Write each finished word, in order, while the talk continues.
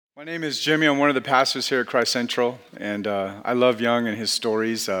My name is Jimmy. I'm one of the pastors here at Christ Central, and I love Young and his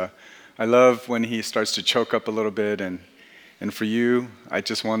stories. I love when he starts to choke up a little bit, and for you, I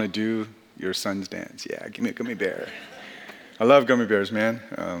just want to do your son's dance. Yeah, give me a gummy bear. I love gummy bears,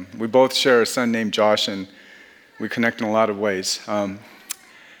 man. We both share a son named Josh, and we connect in a lot of ways.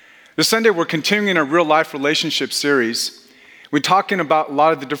 This Sunday, we're continuing our real life relationship series. We're talking about a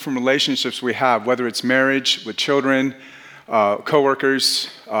lot of the different relationships we have, whether it's marriage, with children, coworkers.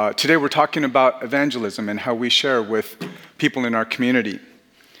 Today we're talking about evangelism and how we share with people in our community.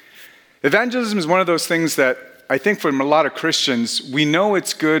 Evangelism is one of those things that I think for a lot of Christians, we know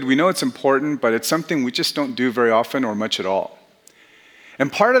it's good, we know it's important, but it's something we just don't do very often or much at all. And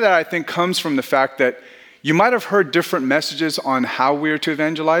part of that, I think, comes from the fact that you might have heard different messages on how we are to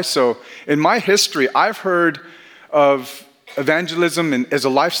evangelize. So in my history, I've heard of evangelism as a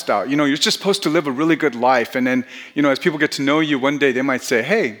lifestyle. You know, you're just supposed to live a really good life. And then, you know, as people get to know you, one day they might say,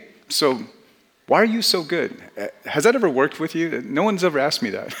 hey, so why are you so good? Has that ever worked with you? No one's ever asked me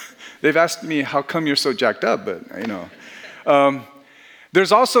that. They've asked me, how come you're so jacked up? But, you know.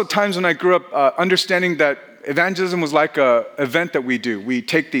 There's also times when I grew up understanding that evangelism was like an event that we do. We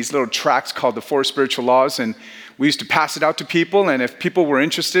take these little tracts called the Four Spiritual Laws, and we used to pass it out to people. And if people were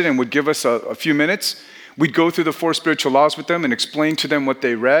interested and would give us a few minutes, we'd go through the four spiritual laws with them and explain to them what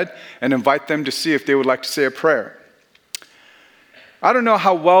they read and invite them to see if they would like to say a prayer. I don't know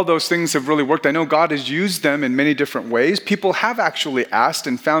how well those things have really worked. I know God has used them in many different ways. People have actually asked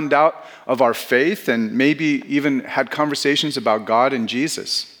and found out of our faith and maybe even had conversations about God and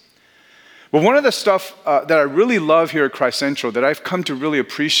Jesus. But one of the stuff that I really love here at Christ Central that I've come to really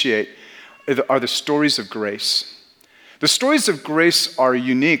appreciate are the stories of grace. The stories of grace are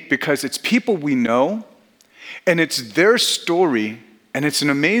unique because it's people we know, and it's their story, and it's an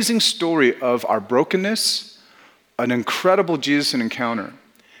amazing story of our brokenness, an incredible Jesus encounter,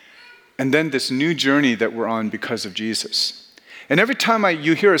 and then this new journey that we're on because of Jesus. And every time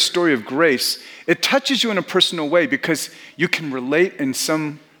you hear a story of grace, it touches you in a personal way because you can relate in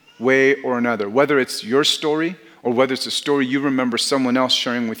some way or another, whether it's your story or whether it's a story you remember someone else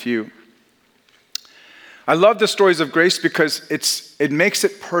sharing with you. I love the stories of grace because it makes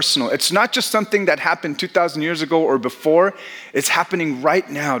it personal. It's not just something that happened 2,000 years ago or before. It's happening right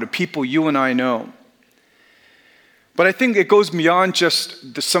now to people you and I know. But I think it goes beyond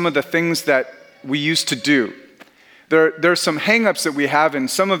just some of the things that we used to do. There are some hang-ups that we have, and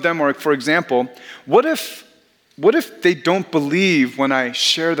some of them are, for example, what if they don't believe when I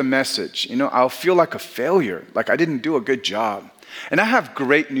share the message? You know, I'll feel like a failure, like I didn't do a good job. And I have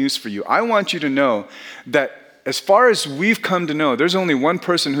great news for you. I want you to know that as far as we've come to know, there's only one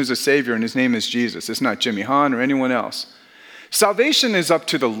person who's a Savior, and his name is Jesus. It's not Jimmy Hahn or anyone else. Salvation is up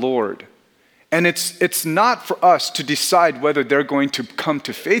to the Lord. And it's not for us to decide whether they're going to come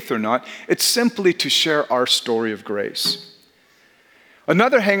to faith or not. It's simply to share our story of grace.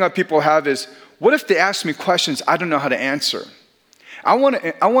 Another hang-up people have is, what if they ask me questions I don't know how to answer? I want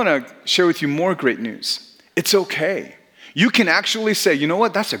to share with you more great news. It's okay. You can actually say, you know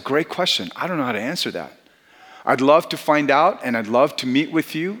what, that's a great question. I don't know how to answer that. I'd love to find out, and I'd love to meet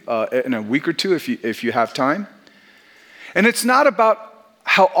with you in a week or two if you have time. And it's not about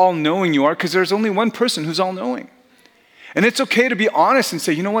how all-knowing you are, because there's only one person who's all-knowing. And it's okay to be honest and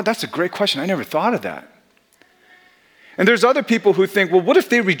say, you know what, that's a great question. I never thought of that. And there's other people who think, well, what if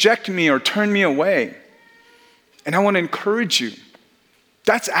they reject me or turn me away? And I want to encourage you.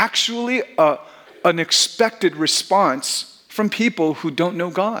 That's actually an expected response from people who don't know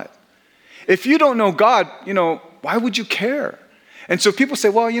God. If you don't know God, you know, why would you care? And so people say,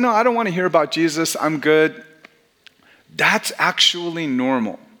 well, you know, I don't want to hear about Jesus. I'm good. That's actually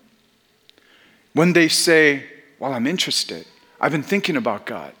normal. When they say, well, I'm interested. I've been thinking about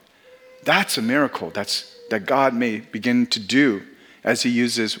God. That's a miracle that God may begin to do as he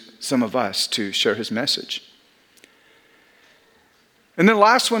uses some of us to share his message. And then the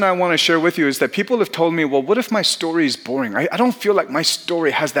last one I want to share with you is that people have told me, well, what if my story is boring? I don't feel like my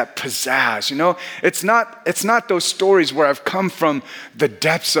story has that pizzazz, you know? It's not those stories where I've come from the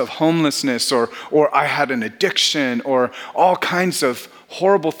depths of homelessness or I had an addiction or all kinds of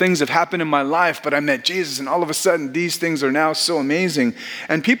horrible things have happened in my life, but I met Jesus and all of a sudden these things are now so amazing.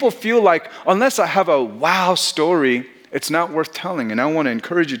 And people feel like unless I have a wow story, it's not worth telling. And I want to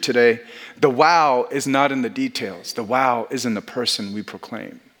encourage you today, the wow is not in the details. The wow is in the person we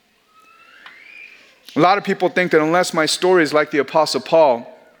proclaim. A lot of people think that unless my story is like the Apostle Paul,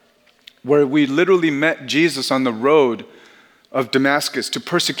 where we literally met Jesus on the road of Damascus to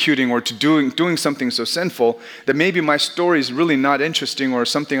persecuting or to doing something so sinful that maybe my story is really not interesting or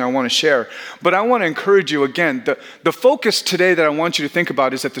something I want to share. But I want to encourage you again, the focus today that I want you to think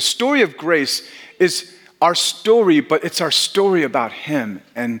about is that the story of grace is our story, but it's our story about him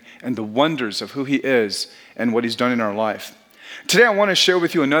and the wonders of who he is and what he's done in our life. Today I want to share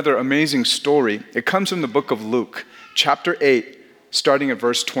with you another amazing story. It comes from the book of Luke, chapter 8, starting at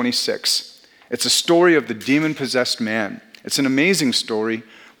verse 26. It's a story of the demon-possessed man. It's an amazing story,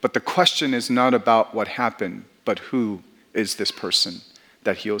 but the question is not about what happened, but who is this person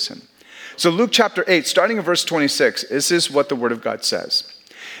that heals him. So Luke chapter 8, starting at verse 26, this is what the Word of God says.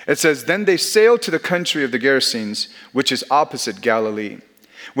 It says, "Then they sailed to the country of the Gerasenes, which is opposite Galilee.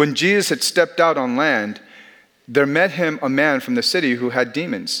 When Jesus had stepped out on land, there met him a man from the city who had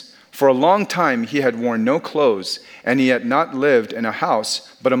demons. For a long time he had worn no clothes, and he had not lived in a house,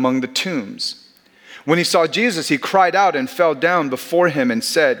 but among the tombs. When he saw Jesus, he cried out and fell down before him and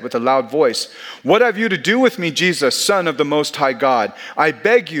said with a loud voice, 'What have you to do with me, Jesus, Son of the Most High God? I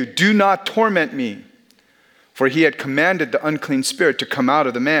beg you, do not torment me.' For he had commanded the unclean spirit to come out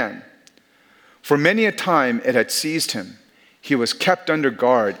of the man. For many a time it had seized him. He was kept under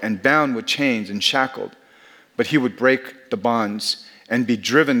guard and bound with chains and shackled. But he would break the bonds and be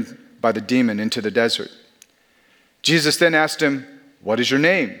driven by the demon into the desert. Jesus then asked him, 'What is your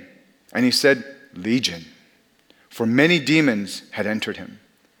name?' And he said, 'Legion,' for many demons had entered him.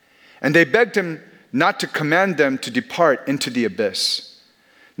 And they begged him not to command them to depart into the abyss.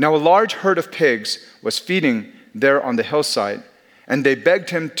 Now a large herd of pigs was feeding there on the hillside, and they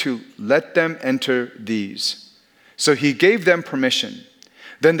begged him to let them enter these. So he gave them permission.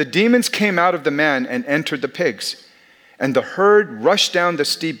 Then the demons came out of the man and entered the pigs, and the herd rushed down the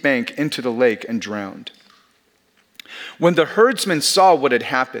steep bank into the lake and drowned. When the herdsmen saw what had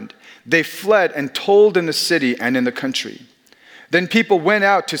happened, they fled and told in the city and in the country. Then people went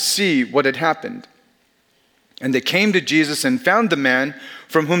out to see what had happened. And they came to Jesus and found the man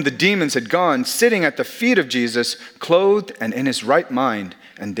from whom the demons had gone, sitting at the feet of Jesus, clothed and in his right mind,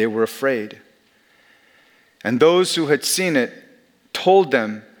 and they were afraid. And those who had seen it told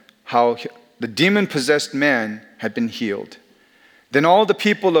them how the demon-possessed man had been healed. Then all the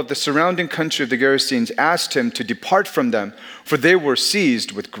people of the surrounding country of the Gerasenes asked him to depart from them, for they were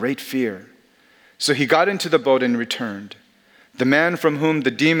seized with great fear. So he got into the boat and returned. The man from whom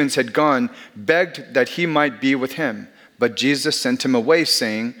the demons had gone begged that he might be with him, but Jesus sent him away,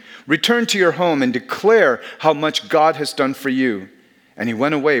 saying, 'Return to your home and declare how much God has done for you.' And he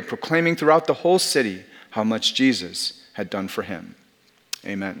went away, proclaiming throughout the whole city how much Jesus had done for him."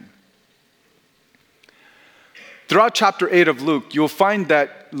 Amen. Throughout chapter 8 of Luke, you'll find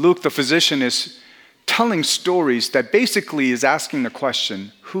that Luke, the physician, is telling stories that basically is asking the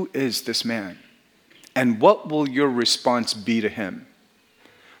question, who is this man? And what will your response be to him?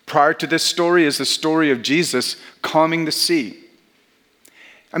 Prior to this story is the story of Jesus calming the sea.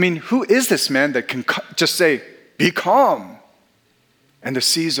 I mean, who is this man that can just say, "Be calm," and the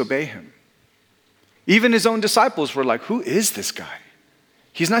seas obey him? Even his own disciples were like, who is this guy?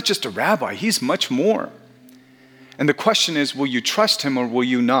 He's not just a rabbi, he's much more. And the question is, will you trust him or will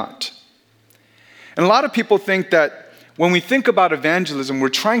you not? And a lot of people think that when we think about evangelism, we're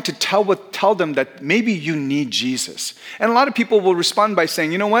trying to tell them that maybe you need Jesus. And a lot of people will respond by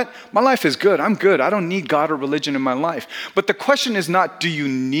saying, you know what? My life is good. I'm good. I don't need God or religion in my life. But the question is not, do you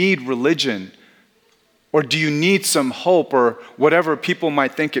need religion? Or do you need some hope or whatever people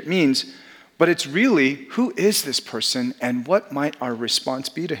might think it means? But it's really, who is this person and what might our response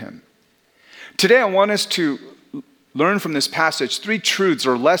be to him? Today I want us to learn from this passage 3 truths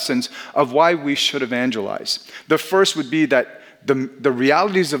or lessons of why we should evangelize. The first would be that the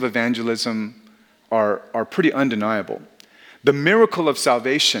realities of evangelism are pretty undeniable. The miracle of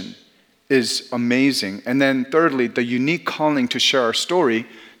salvation is amazing. And then thirdly, the unique calling to share our story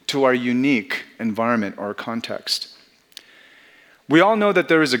to our unique environment or context. We all know that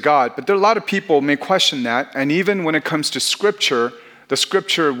there is a God, but there are a lot of people may question that. And even when it comes to Scripture, the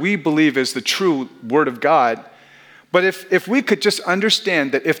Scripture we believe is the true Word of God. But if we could just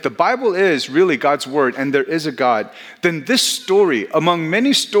understand that if the Bible is really God's Word and there is a God, then this story, among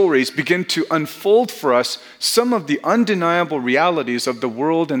many stories, begin to unfold for us some of the undeniable realities of the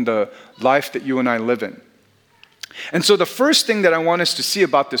world and the life that you and I live in. And so the first thing that I want us to see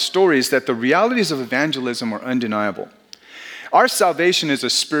about this story is that the realities of evangelism are undeniable. Our salvation is a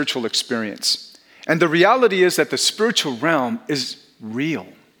spiritual experience. And the reality is that the spiritual realm is real.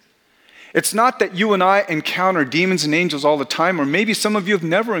 It's not that you and I encounter demons and angels all the time, or maybe some of you have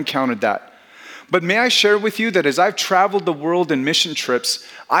never encountered that. But may I share with you that as I've traveled the world in mission trips,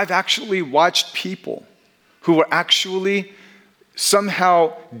 I've actually watched people who were actually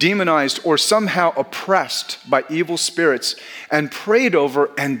somehow demonized or somehow oppressed by evil spirits and prayed over,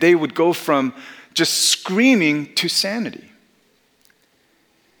 and they would go from just screaming to sanity.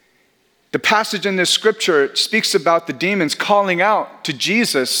 The passage in this scripture speaks about the demons calling out to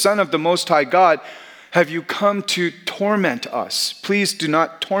Jesus, Son of the Most High God, have you come to torment us? Please do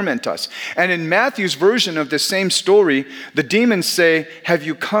not torment us. And in Matthew's version of this same story, the demons say, have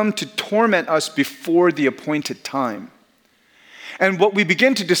you come to torment us before the appointed time? And what we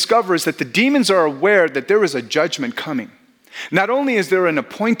begin to discover is that the demons are aware that there is a judgment coming. Not only is there an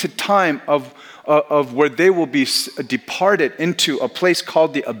appointed time of where they will be departed into a place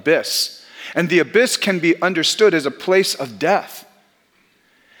called the abyss. And the abyss can be understood as a place of death.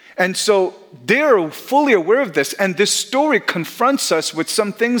 And so they're fully aware of this. And this story confronts us with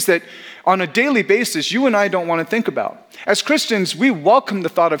some things that on a daily basis, you and I don't want to think about. As Christians, we welcome the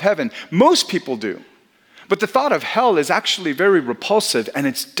thought of heaven. Most people do. But the thought of hell is actually very repulsive, and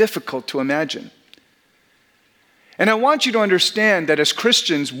it's difficult to imagine. And I want you to understand that as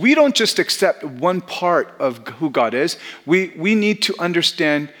Christians, we don't just accept one part of who God is. We need to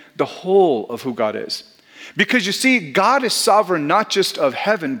understand the whole of who God is. Because you see, God is sovereign not just of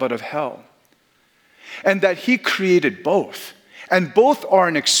heaven, but of hell. And that he created both. And both are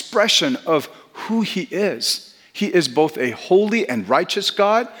an expression of who he is. He is both a holy and righteous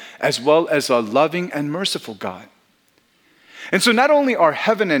God, as well as a loving and merciful God. And so not only are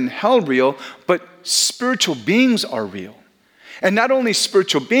heaven and hell real, but spiritual beings are real. And not only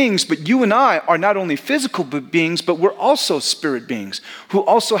spiritual beings, but you and I are not only physical beings, but we're also spirit beings who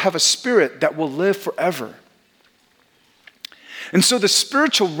also have a spirit that will live forever. And so the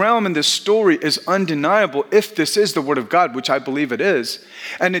spiritual realm in this story is undeniable if this is the Word of God, which I believe it is.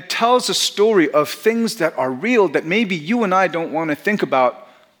 And it tells a story of things that are real that maybe you and I don't want to think about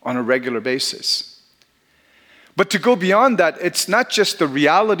on a regular basis. But to go beyond that, it's not just the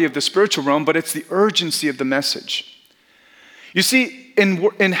reality of the spiritual realm, but it's the urgency of the message. You see,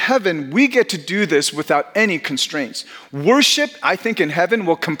 in heaven, we get to do this without any constraints. Worship, I think, in heaven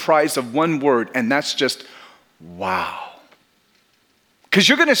will comprise of one word, and that's just, wow. Because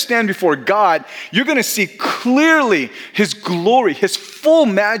you're going to stand before God, you're going to see clearly his glory, his full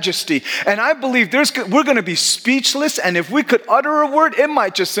majesty. And I believe we're going to be speechless, and if we could utter a word, it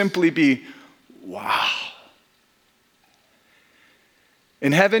might just simply be, wow.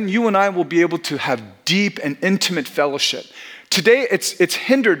 In heaven, you and I will be able to have deep and intimate fellowship. Today, it's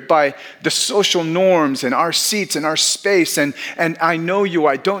hindered by the social norms and our seats and our space and I know you,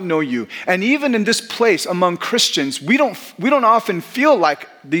 I don't know you. And even in this place among Christians, we don't often feel like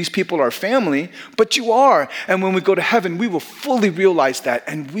these people are family, but you are. And when we go to heaven, we will fully realize that,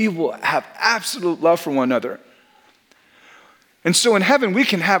 and we will have absolute love for one another. And so in heaven, we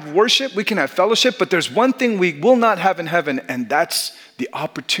can have worship, we can have fellowship, but there's one thing we will not have in heaven, and that's the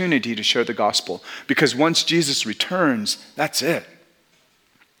opportunity to share the gospel. Because once Jesus returns, that's it.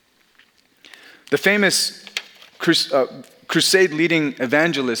 The famous crusade-leading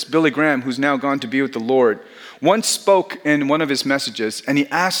evangelist, Billy Graham, who's now gone to be with the Lord, once spoke in one of his messages, and he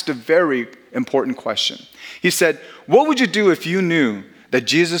asked a very important question. He said, "What would you do if you knew that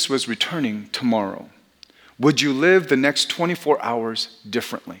Jesus was returning tomorrow? Would you live the next 24 hours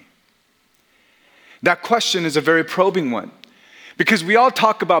differently?" That question is a very probing one, because we all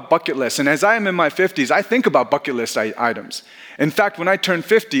talk about bucket lists, and as I am in my 50s, I think about bucket list items. In fact, when I turned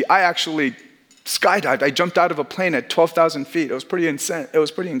 50, I actually skydived. I jumped out of a plane at 12,000 feet. It was pretty insane. It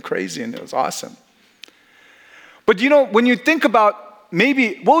was pretty crazy, and it was awesome. But you know, when you think about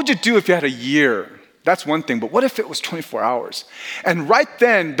maybe, what would you do if you had a year? That's one thing, but what if it was 24 hours? And right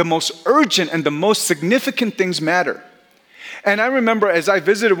then, the most urgent and the most significant things matter. And I remember as I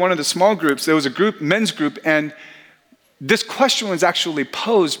visited one of the small groups, there was a group, men's group, and this question was actually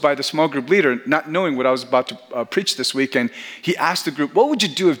posed by the small group leader, not knowing what I was about to preach this week. And he asked the group, what would you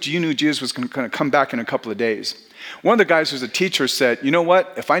do if you knew Jesus was going to come back in a couple of days? One of the guys who's a teacher said, you know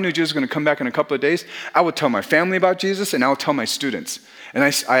what? If I knew Jesus was going to come back in a couple of days, I would tell my family about Jesus, and I would tell my students. And I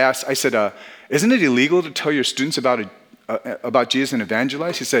said, isn't it illegal to tell your students about Jesus and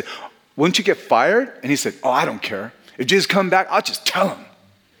evangelize? He said, wouldn't you get fired? And he said, oh, I don't care. If Jesus comes back, I'll just tell him.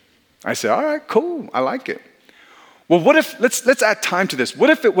 I said, all right, cool. I like it. Well, what if, let's add time to this. What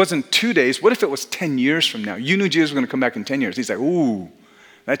if it wasn't 2 days? What if it was 10 years from now? You knew Jesus was going to come back in 10 years. He's like, ooh,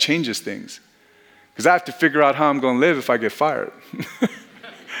 that changes things. Because I have to figure out how I'm going to live if I get fired.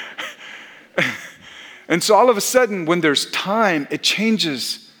 And so all of a sudden, when there's time, it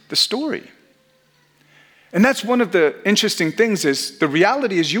changes the story. And that's one of the interesting things is the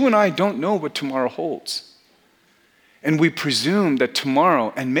reality is you and I don't know what tomorrow holds. And we presume that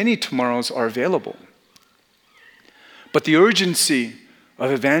tomorrow and many tomorrows are available. But the urgency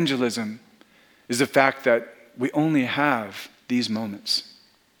of evangelism is the fact that we only have these moments.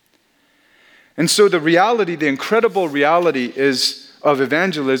 And so the incredible reality of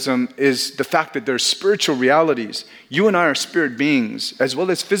evangelism is the fact that there's spiritual realities. You and I are spirit beings as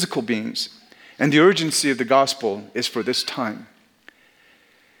well as physical beings. And the urgency of the gospel is for this time.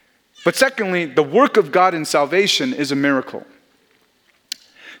 But secondly, the work of God in salvation is a miracle.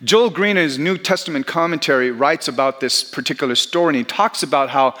 Joel Green, in his New Testament commentary, writes about this particular story, and he talks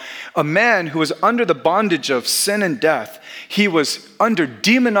about how a man who was under the bondage of sin and death, he was under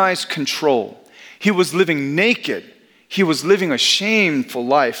demonized control. He was living naked. He was living a shameful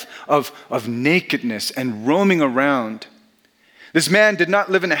life of nakedness and roaming around. This man did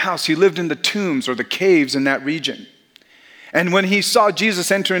not live in a house. He lived in the tombs or the caves in that region. And when he saw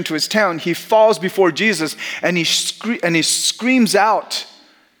Jesus enter into his town, he falls before Jesus and he screams out,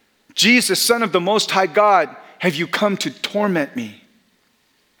 "Jesus, Son of the Most High God, have you come to torment me?"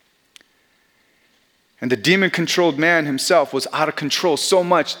 And the demon-controlled man himself was out of control so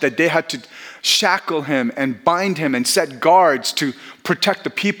much that they had to shackle him and bind him and set guards to protect the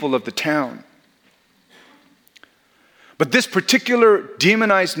people of the town. But this particular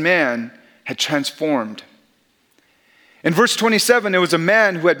demonized man had transformed. In verse 27, there was a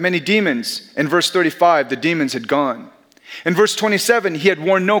man who had many demons. In verse 35, the demons had gone. In verse 27, he had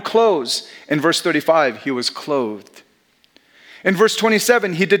worn no clothes. In verse 35, he was clothed. In verse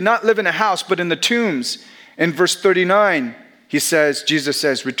 27, he did not live in a house, but in the tombs. In verse 39, Jesus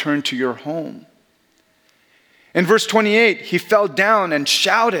says, "Return to your home." In verse 28, he fell down and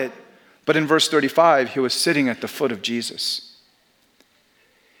shouted. But in verse 35, he was sitting at the foot of Jesus.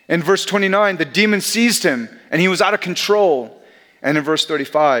 In verse 29, the demon seized him and he was out of control. And in verse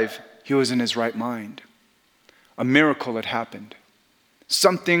 35, he was in his right mind. A miracle had happened.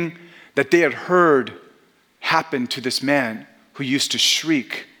 Something that they had heard happened to this man who used to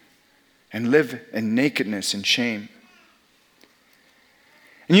shriek and live in nakedness and shame.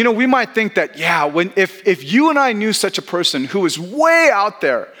 And we might think that, if you and I knew such a person who was way out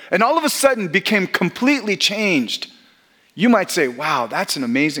there and all of a sudden became completely changed, you might say, wow, that's an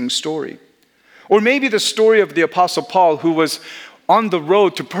amazing story. Or maybe the story of the Apostle Paul, who was on the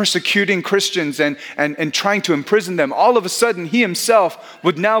road to persecuting Christians and trying to imprison them. All of a sudden, he himself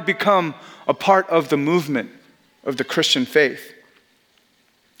would now become a part of the movement of the Christian faith.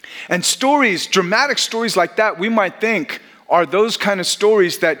 And stories, dramatic stories like that, we might think are those kind of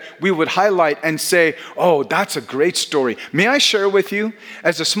stories that we would highlight and say, oh, that's a great story. May I share with you?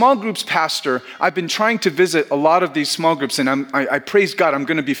 As a small groups pastor, I've been trying to visit a lot of these small groups, and I praise God, I'm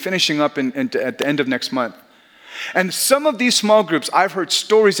going to be finishing up at the end of next month. And some of these small groups, I've heard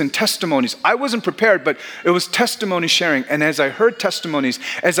stories and testimonies. I wasn't prepared, but it was testimony sharing. And as I heard testimonies,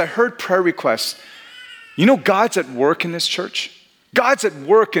 as I heard prayer requests, God's at work in this church. God's at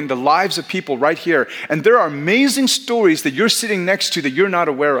work in the lives of people right here. And there are amazing stories that you're sitting next to that you're not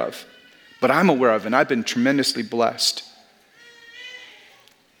aware of. But I'm aware of, and I've been tremendously blessed.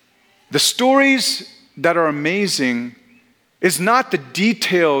 The stories that are amazing is not the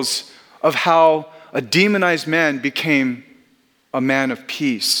details of how a demonized man became a man of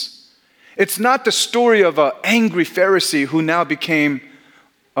peace. It's not the story of an angry Pharisee who now became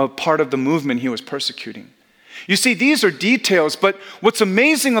a part of the movement he was persecuting. You see, these are details, but what's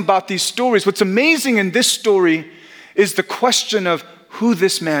amazing about these stories, what's amazing in this story is the question of who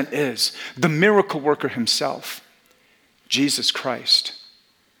this man is, the miracle worker himself, Jesus Christ.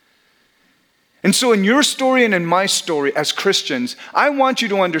 And so in your story and in my story as Christians, I want you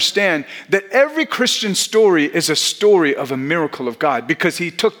to understand that every Christian story is a story of a miracle of God, because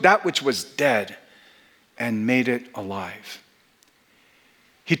he took that which was dead and made it alive.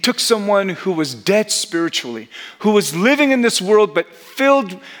 He took someone who was dead spiritually, who was living in this world but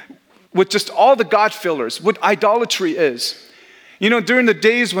filled with just all the God fillers, what idolatry is. During the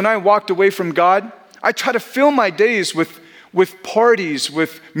days when I walked away from God, I try to fill my days with parties,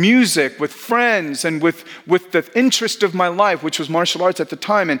 with music, with friends, and with the interest of my life, which was martial arts at the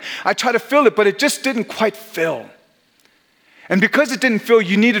time. And I tried to fill it, but it just didn't quite fill. And because it didn't fill,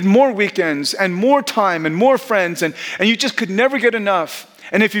 you needed more weekends and more time and more friends, and you just could never get enough.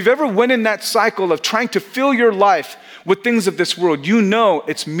 And if you've ever went in that cycle of trying to fill your life with things of this world, you know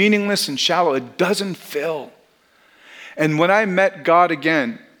it's meaningless and shallow. It doesn't fill. And when I met God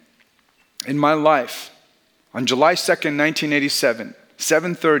again in my life on July 2nd, 1987,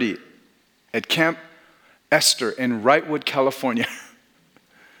 7:30 at Camp Esther in Wrightwood, California,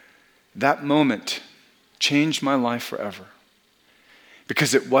 that moment changed my life forever.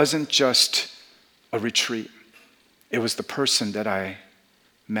 Because it wasn't just a retreat. It was the person that I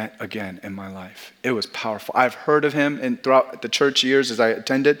met again in my life. It was powerful. I've heard of him throughout the church years as I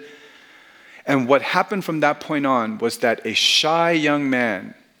attended. And what happened from that point on was that a shy young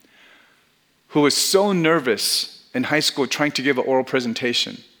man who was so nervous in high school trying to give an oral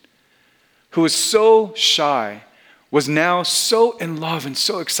presentation, who was so shy, was now so in love and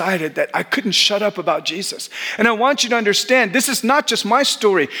so excited that I couldn't shut up about Jesus. And I want you to understand, this is not just my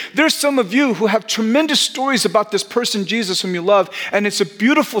story. There's some of you who have tremendous stories about this person, Jesus, whom you love, and it's a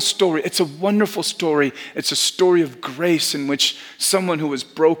beautiful story. It's a wonderful story. It's a story of grace in which someone who was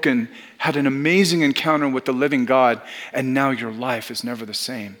broken had an amazing encounter with the living God, and now your life is never the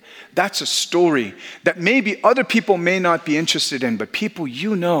same. That's a story that maybe other people may not be interested in, but people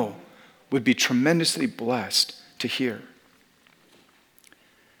you know would be tremendously blessed to hear.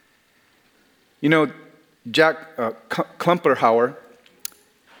 You know, Jack Klumperhauer,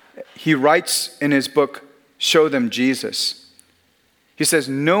 he writes in his book, Show Them Jesus. He says,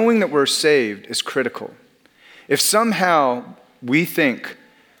 knowing that we're saved is critical. If somehow we think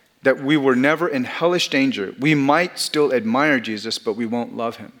that we were never in hellish danger, we might still admire Jesus, but we won't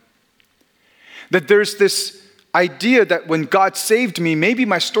love him. That there's this idea that when God saved me, maybe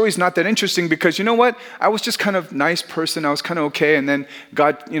my story's not that interesting because you know what? I was just kind of nice person. I was kind of okay. And then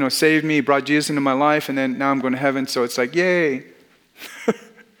God, saved me, brought Jesus into my life. And then now I'm going to heaven. So it's like, yay.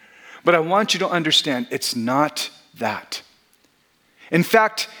 But I want you to understand, it's not that. In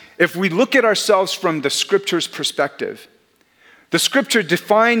fact, if we look at ourselves from the scripture's perspective, the scripture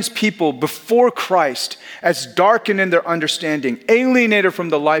defines people before Christ as darkened in their understanding, alienated from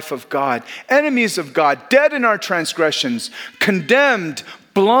the life of God, enemies of God, dead in our transgressions, condemned,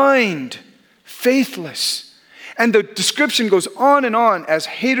 blind, faithless. And the description goes on and on as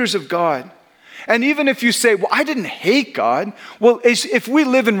haters of God. And even if you say, well, I didn't hate God. Well, if we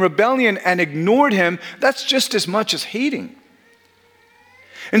live in rebellion and ignored him, that's just as much as hating.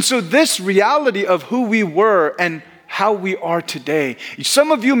 And so this reality of who we were and how we are today. Some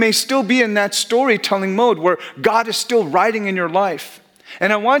of you may still be in that storytelling mode where God is still writing in your life.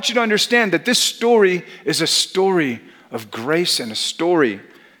 And I want you to understand that this story is a story of grace and a story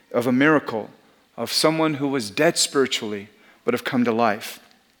of a miracle, of someone who was dead spiritually but have come to life.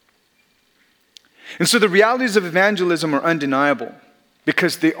 And so the realities of evangelism are undeniable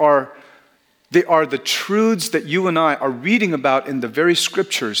because they are the truths that you and I are reading about in the very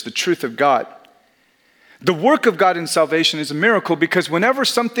scriptures, the truth of God. The work of God in salvation is a miracle because whenever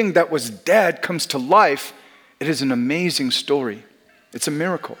something that was dead comes to life, it is an amazing story. It's a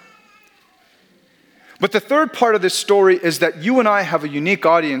miracle. But the third part of this story is that you and I have a unique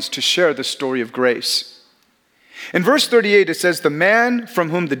audience to share the story of grace. In verse 38, it says, the man from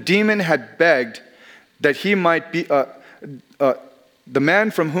whom the demon had begged that he might be, the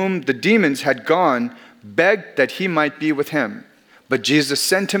man from whom the demons had gone begged that he might be with him. But Jesus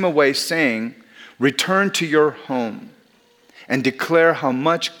sent him away, saying, return to your home and declare how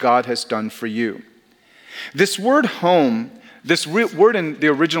much God has done for you. This word home, this word in the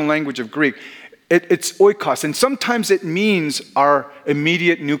original language of Greek, it's oikos, and sometimes it means our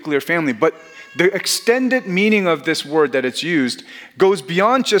immediate nuclear family. But the extended meaning of this word that it's used goes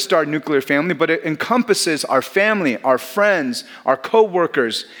beyond just our nuclear family, but it encompasses our family, our friends, our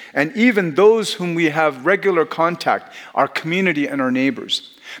co-workers, and even those whom we have regular contact, our community and our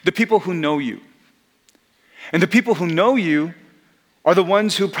neighbors, the people who know you. And the people who know you are the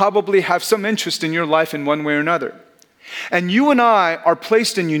ones who probably have some interest in your life in one way or another. And you and I are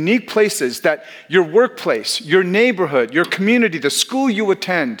placed in unique places that your workplace, your neighborhood, your community, the school you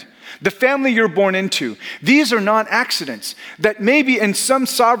attend, the family you're born into, these are not accidents. That maybe in some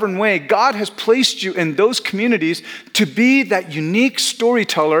sovereign way, God has placed you in those communities to be that unique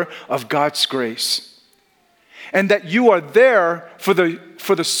storyteller of God's grace. And that you are there for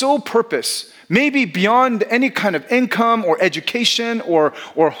the sole purpose, maybe beyond any kind of income or education or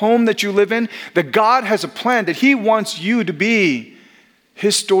home that you live in, that God has a plan that he wants you to be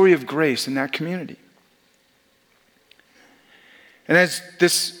his story of grace in that community. And as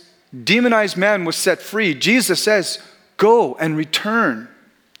this demonized man was set free, Jesus says, go and return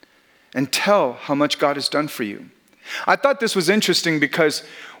and tell how much God has done for you. I thought this was interesting because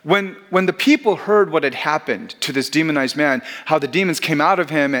when the people heard what had happened to this demonized man, how the demons came out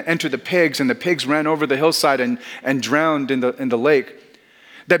of him and entered the pigs, and the pigs ran over the hillside and drowned in the lake,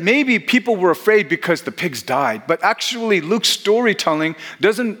 that maybe people were afraid because the pigs died. But actually, Luke's storytelling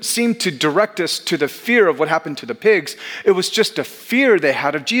doesn't seem to direct us to the fear of what happened to the pigs. It was just a fear they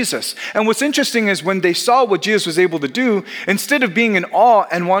had of Jesus. And what's interesting is when they saw what Jesus was able to do, instead of being in awe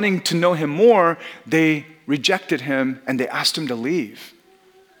and wanting to know him more, they rejected him and they asked him to leave.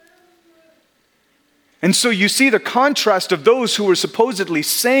 And so you see the contrast of those who were supposedly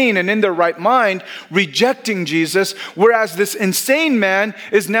sane and in their right mind rejecting Jesus, whereas this insane man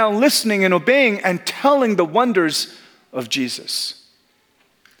is now listening and obeying and telling the wonders of Jesus.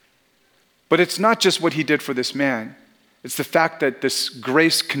 But it's not just what he did for this man. It's the fact that this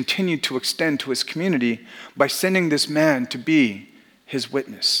grace continued to extend to his community by sending this man to be his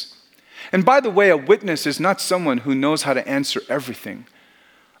witness. And by the way, a witness is not someone who knows how to answer everything.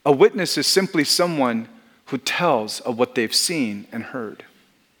 A witness is simply someone who tells of what they've seen and heard.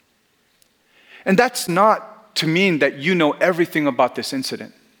 And that's not to mean that you know everything about this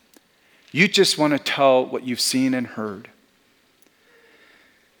incident. You just want to tell what you've seen and heard.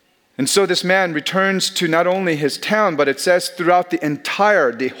 And so this man returns to not only his town, but it says throughout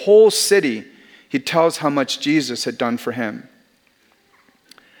the whole city, he tells how much Jesus had done for him.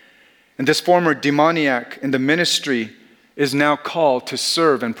 And this former demoniac in the ministry is now called to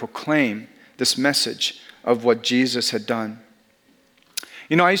serve and proclaim this message of what Jesus had done.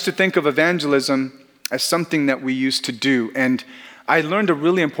 You know, I used to think of evangelism as something that we used to do, and I learned a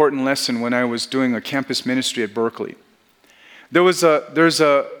really important lesson when I was doing a campus ministry at Berkeley. There's on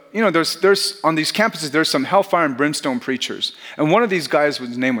these campuses, there's some hellfire and brimstone preachers. And one of these guys,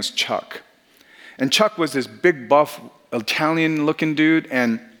 his name was Chuck. And Chuck was this big, buff, Italian-looking dude,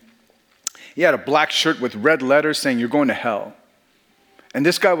 and he had a black shirt with red letters saying, "You're going to hell." And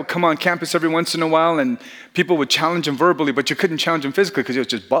this guy would come on campus every once in a while, and people would challenge him verbally, but you couldn't challenge him physically because he was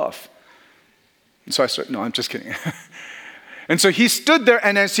just buff. And so I started, no, I'm just kidding. And so he stood there,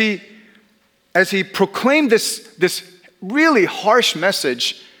 and as he proclaimed this really harsh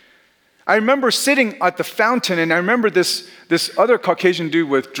message, I remember sitting at the fountain, and I remember this other Caucasian dude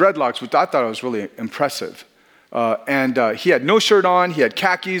with dreadlocks, which I thought was really impressive. He had no shirt on, he had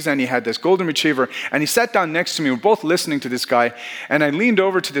khakis, and he had this golden retriever, and he sat down next to me. We're both listening to this guy, and I leaned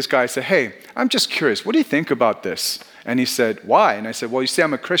over to this guy. I said, "Hey, I'm just curious, what do you think about this?" And he said, "Why?" And I said, "Well, you see,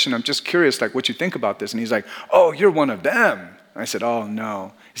 I'm a Christian. I'm just curious, like, what you think about this." And he's like, "Oh, you're one of them." And I said, "Oh,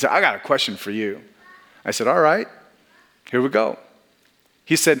 no." He said, "I got a question for you." I said, "All right, here we go."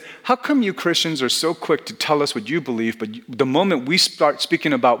 He said, "How come you Christians are so quick to tell us what you believe, but the moment we start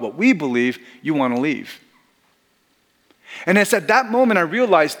speaking about what we believe, you want to leave?" And it's at that moment I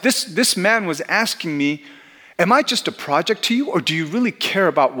realized this man was asking me, am I just a project to you, or do you really care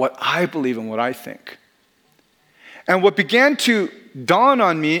about what I believe and what I think? And what began to dawn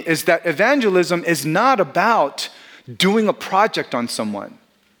on me is that evangelism is not about doing a project on someone.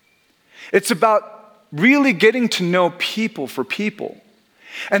 It's about really getting to know people for people.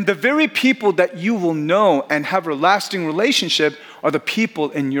 And the very people that you will know and have a lasting relationship are the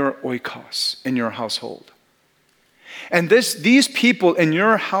people in your oikos, in your household. And these people in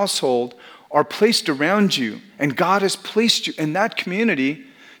your household are placed around you, and God has placed you in that community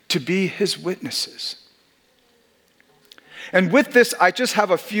to be his witnesses. And with this, I just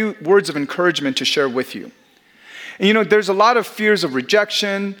have a few words of encouragement to share with you. And you know, there's a lot of fears of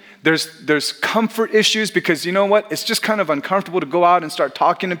rejection. There's comfort issues because you know what? It's just kind of uncomfortable to go out and start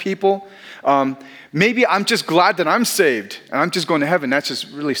talking to people. Maybe I'm just glad that I'm saved and I'm just going to heaven. That's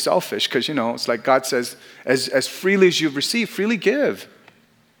just really selfish because, you know, it's like God says, as freely as you've received, freely give.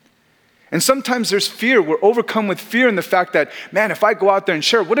 And sometimes there's fear. We're overcome with fear in the fact that, man, if I go out there and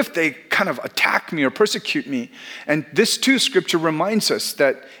share, what if they kind of attack me or persecute me? And this too, Scripture reminds us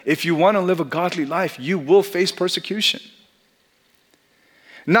that if you want to live a godly life, you will face persecution.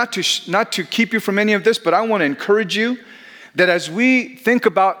 Not to keep you from any of this, but I want to encourage you that as we think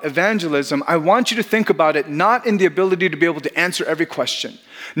about evangelism, I want you to think about it not in the ability to be able to answer every question,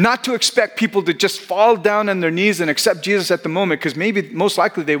 not to expect people to just fall down on their knees and accept Jesus at the moment, because most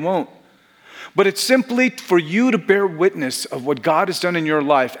likely they won't. But it's simply for you to bear witness of what God has done in your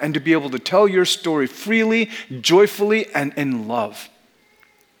life and to be able to tell your story freely, joyfully, and in love.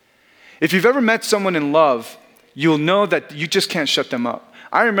 If you've ever met someone in love, you'll know that you just can't shut them up.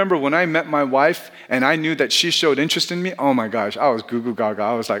 I remember when I met my wife and I knew that she showed interest in me, oh my gosh, I was goo goo gaga.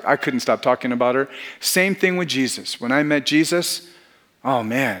 I was like, I couldn't stop talking about her. Same thing with Jesus. When I met Jesus, oh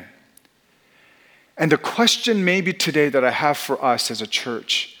man. And the question maybe today that I have for us as a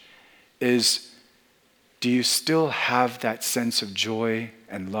church is, do you still have that sense of joy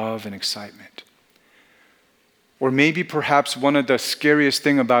and love and excitement? Or maybe perhaps one of the scariest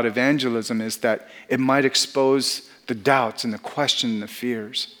things about evangelism is that it might expose the doubts and the questions and the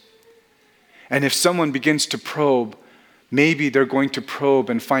fears. And if someone begins to probe, maybe they're going to probe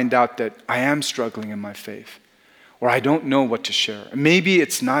and find out that I am struggling in my faith, or I don't know what to share. Maybe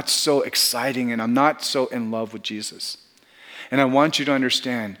it's not so exciting and I'm not so in love with Jesus. And I want you to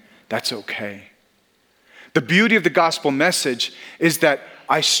understand that's okay. The beauty of the gospel message is that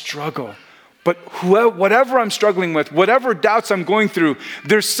I struggle, But whatever I'm struggling with, whatever doubts I'm going through,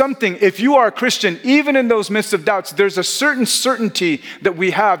 there's something, if you are a Christian, even in those midst of doubts, there's a certain certainty that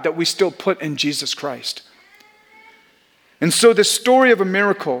we have that we still put in Jesus Christ. And so this story of a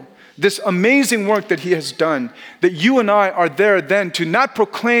miracle, this amazing work that he has done, that you and I are there then to not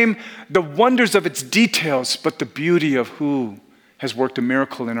proclaim the wonders of its details, but the beauty of who has worked a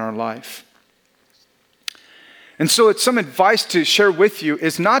miracle in our life. And so it's some advice to share with you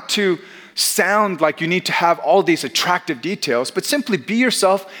is not to sound like you need to have all these attractive details, but simply be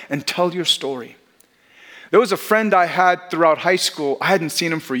yourself and tell your story. There was a friend I had throughout high school. I hadn't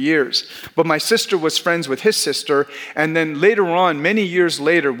seen him for years, but my sister was friends with his sister, and then later on, many years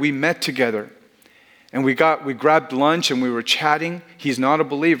later, we met together. And we grabbed lunch and we were chatting. He's not a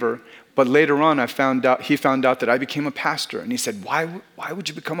believer, but later on he found out that I became a pastor. And he said, why would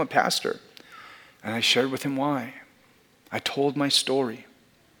you become a pastor? And I shared with him why. I told my story.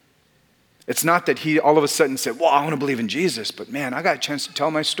 It's not that he all of a sudden said, well, I want to believe in Jesus, but man, I got a chance to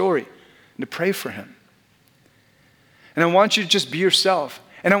tell my story and to pray for him. And I want you to just be yourself.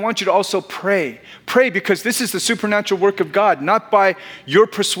 And I want you to also pray. Pray because this is the supernatural work of God, not by your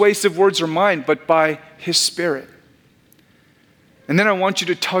persuasive words or mine, but by his Spirit. And then I want you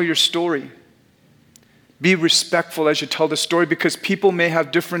to tell your story. Be respectful as you tell the story because people may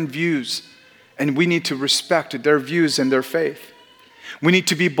have different views and we need to respect their views and their faith. We need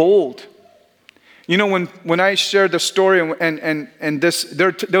to be bold. You know, when I shared the story and this,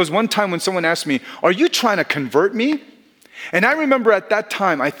 there was one time when someone asked me, are you trying to convert me? And I remember at that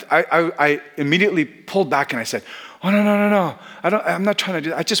time, I immediately pulled back and I said, oh, no. I'm not trying to do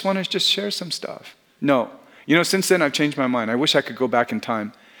that. I just want to just share some stuff. No. You know, since then I've changed my mind. I wish I could go back in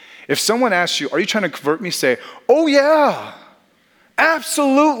time. If someone asks you, are you trying to convert me? Say, oh yeah,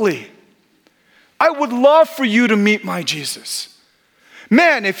 absolutely. I would love for you to meet my Jesus.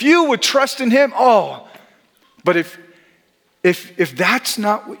 Man, if you would trust in him, but if that's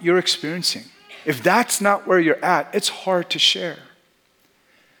not what you're experiencing, if that's not where you're at, it's hard to share.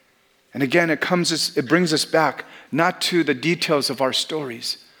 And again, it brings us back not to the details of our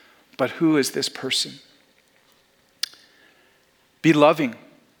stories, but who is this person? Be loving.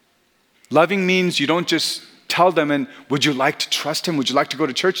 Loving means you don't just tell them, and would you like to trust him? Would you like to go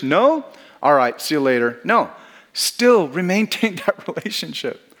to church? No? All right, see you later. No. Still maintain that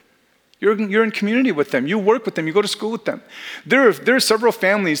relationship. You're in community with them. You work with them. You go to school with them. There are several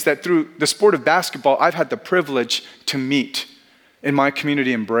families that through the sport of basketball, I've had the privilege to meet in my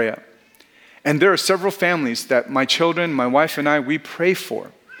community in Brea. And there are several families that my children, my wife and I, we pray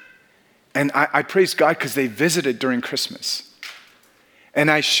for. And I praise God because they visited during Christmas. And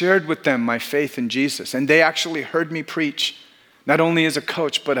I shared with them my faith in Jesus. And they actually heard me preach, not only as a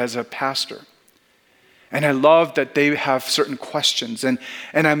coach, but as a pastor. And I love that they have certain questions. And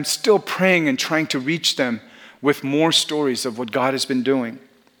I'm still praying and trying to reach them with more stories of what God has been doing.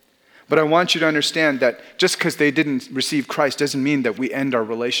 But I want you to understand that just because they didn't receive Christ doesn't mean that we end our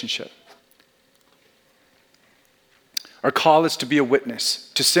relationship. Our call is to be a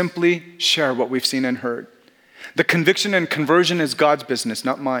witness, to simply share what we've seen and heard. The conviction and conversion is God's business,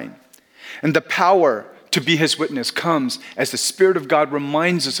 not mine. And the power to be his witness comes as the Spirit of God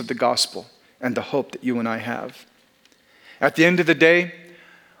reminds us of the gospel and the hope that you and I have. At the end of the day,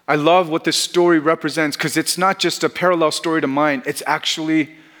 I love what this story represents because it's not just a parallel story to mine. It's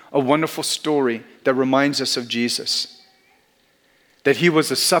actually a wonderful story that reminds us of Jesus. That he was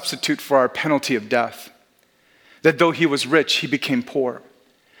a substitute for our penalty of death. That though he was rich, he became poor.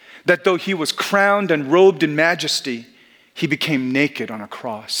 That though he was crowned and robed in majesty, he became naked on a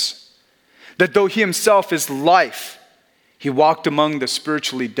cross. That though he himself is life, he walked among the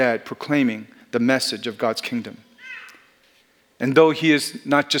spiritually dead, proclaiming the message of God's kingdom. And though he is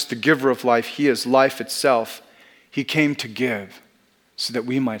not just the giver of life, he is life itself. He came to give so that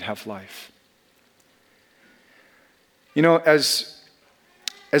we might have life. You know, as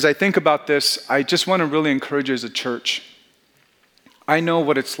I think about this, I just want to really encourage you as a church. I know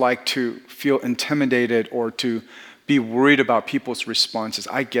what it's like to feel intimidated or to be worried about people's responses.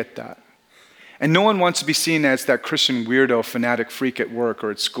 I get that. And no one wants to be seen as that Christian weirdo, fanatic freak at work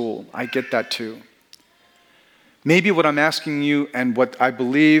or at school. I get that too. Maybe what I'm asking you and what I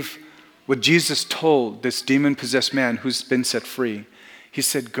believe what Jesus told this demon-possessed man who's been set free, he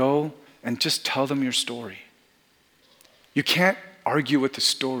said, go and just tell them your story. You can't argue with the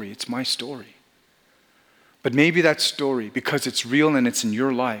story. It's my story. But maybe that story, because it's real and it's in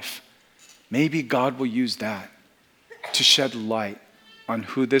your life, maybe God will use that to shed light on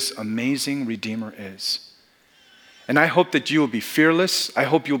who this amazing Redeemer is. And I hope that you will be fearless. I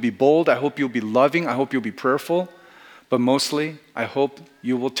hope you'll be bold. I hope you'll be loving. I hope you'll be prayerful. But mostly, I hope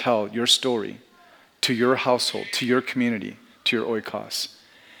you will tell your story to your household, to your community, to your oikos.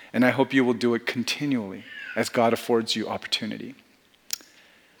 And I hope you will do it continually as God affords you opportunity.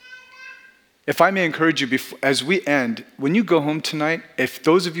 If I may encourage you, as we end, when you go home tonight, if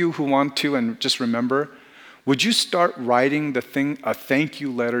those of you who want to, and just remember, would you start writing a thank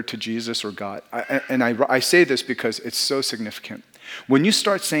you letter to Jesus or God? I say this because it's so significant. When you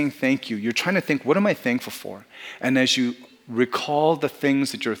start saying thank you, you're trying to think, what am I thankful for? And as you recall the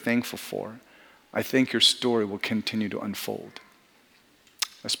things that you're thankful for, I think your story will continue to unfold.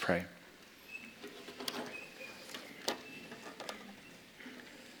 Let's pray.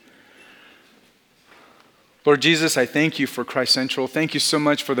 Lord Jesus, I thank you for Christ Central. Thank you so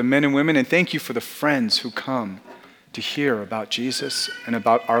much for the men and women, and thank you for the friends who come to hear about Jesus and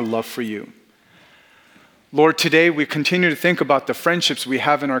about our love for you. Lord, today we continue to think about the friendships we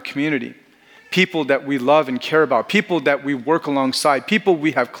have in our community, people that we love and care about, people that we work alongside, people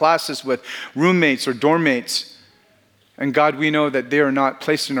we have classes with, roommates or dorm mates. And God, we know that they are not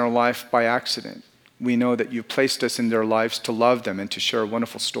placed in our life by accident. We know that you've placed us in their lives to love them and to share a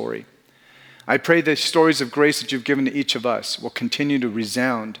wonderful story. I pray the stories of grace that you've given to each of us will continue to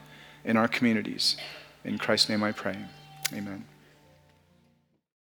resound in our communities. In Christ's name I pray. Amen.